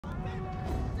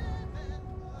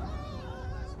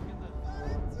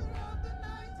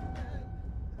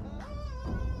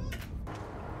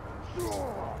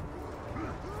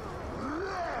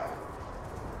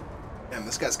Damn,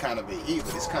 this guy's kind of AE,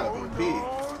 but he's kind of OP.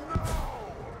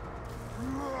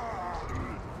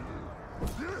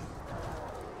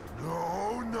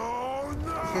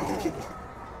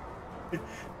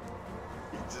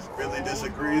 He just really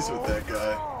disagrees with that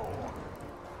guy.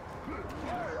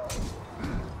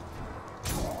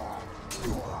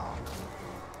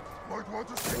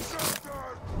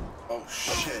 Oh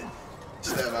shit.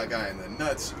 Stab that guy in the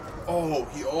nuts. Oh,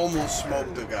 he almost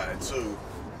smoked the guy too.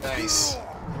 Nice.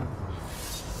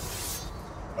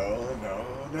 Oh no,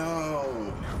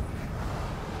 no.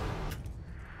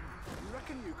 You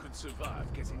reckon you could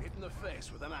survive getting hit in the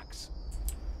face with an axe?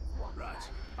 Right,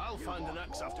 I'll find an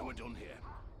axe after we're done here.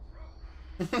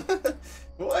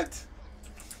 What?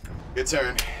 Your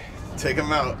turn. Take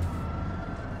him out.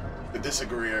 The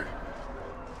disagreeer.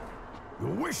 You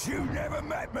wish you never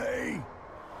met me.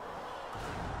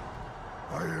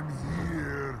 I am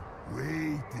here,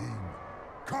 waiting.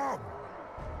 Come.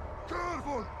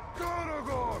 Careful,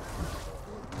 Caragor.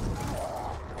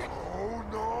 Oh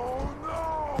no,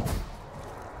 no.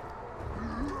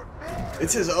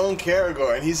 It's his own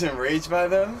Caragor, and he's enraged by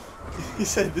them. He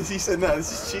said this. He said, "No,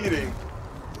 this is cheating."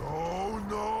 No,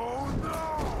 no, no.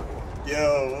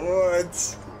 Yo,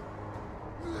 what?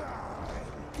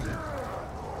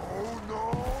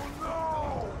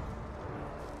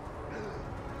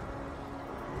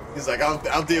 He's like,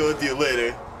 I'll deal with you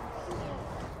later.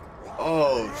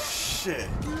 Oh shit!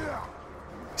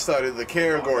 Started the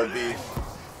Caragor beef.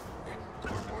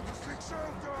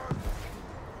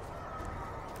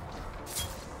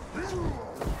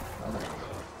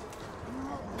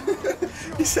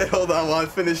 He said, hold on while I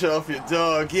finish off your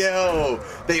dog. Yo,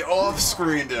 they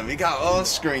off-screened him. He got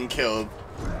off-screen killed.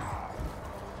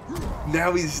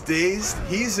 Now he's dazed.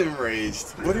 He's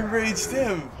enraged. What enraged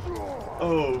him?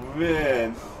 Oh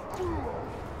man.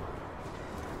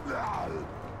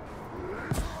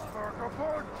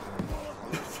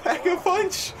 Pack a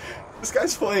punch? This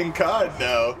guy's playing COD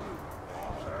now.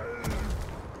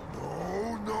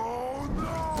 No, no,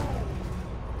 no.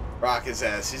 Rock his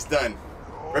ass. He's done.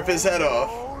 Rip his head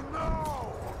off. Oh, no.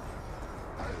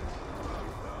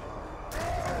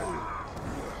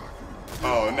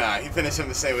 Oh, nah. He finished him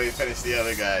the same way he finished the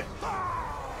other guy.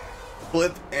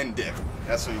 Flip and dip.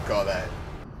 That's what you call that.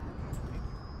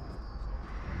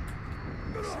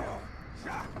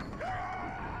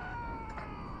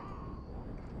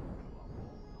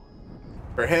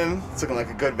 For him, it's looking like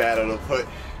a good battle to put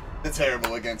the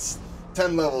Terrible against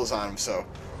 10 levels on him, so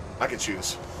I could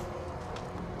choose.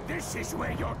 This is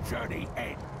where your journey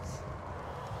ends.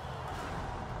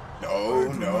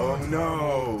 No, no,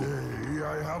 no. Today,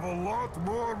 I have a lot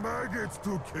more maggots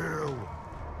to kill.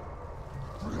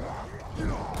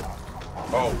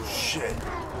 Oh, shit.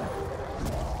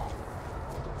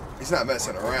 He's not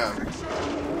messing around.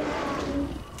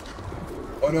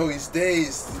 Oh, no, he's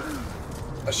dazed.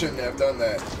 I shouldn't have done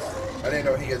that. I didn't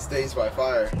know he gets dazed by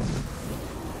fire.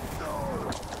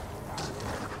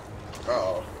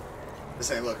 Uh-oh.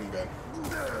 This ain't looking good.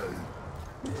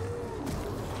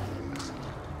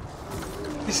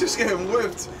 He's just getting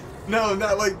whipped. No,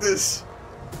 not like this.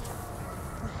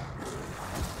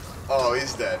 Oh,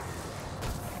 he's dead.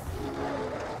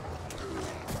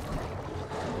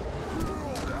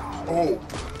 Oh.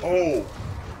 Oh.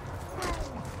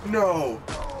 No.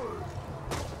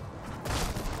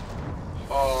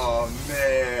 Oh,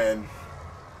 man.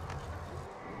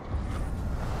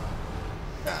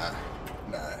 Nah.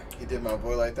 Nah. He did my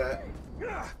boy like that?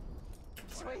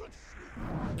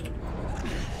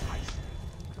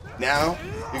 Now,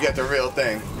 you get the real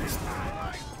thing.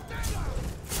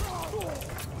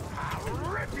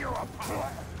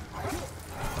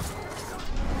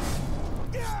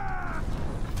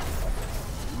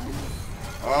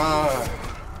 Ah.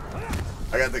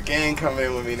 I got the gang coming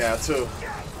in with me now, too.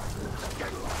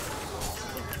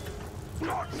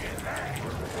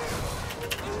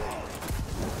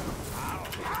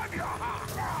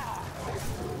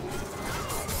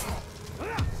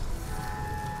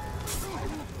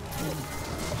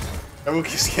 Everyone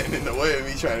keeps getting in the way of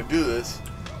me trying to do this.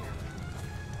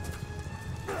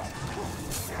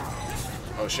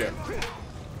 Oh shit.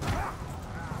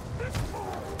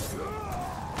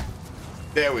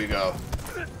 There we go.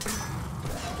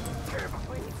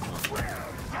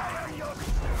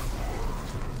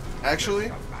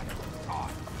 Actually,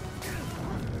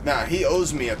 nah, he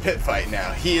owes me a pit fight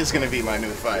now. He is gonna be my new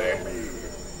fighter.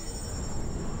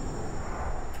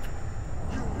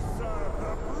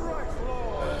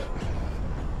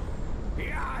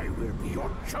 I will be your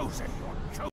chosen.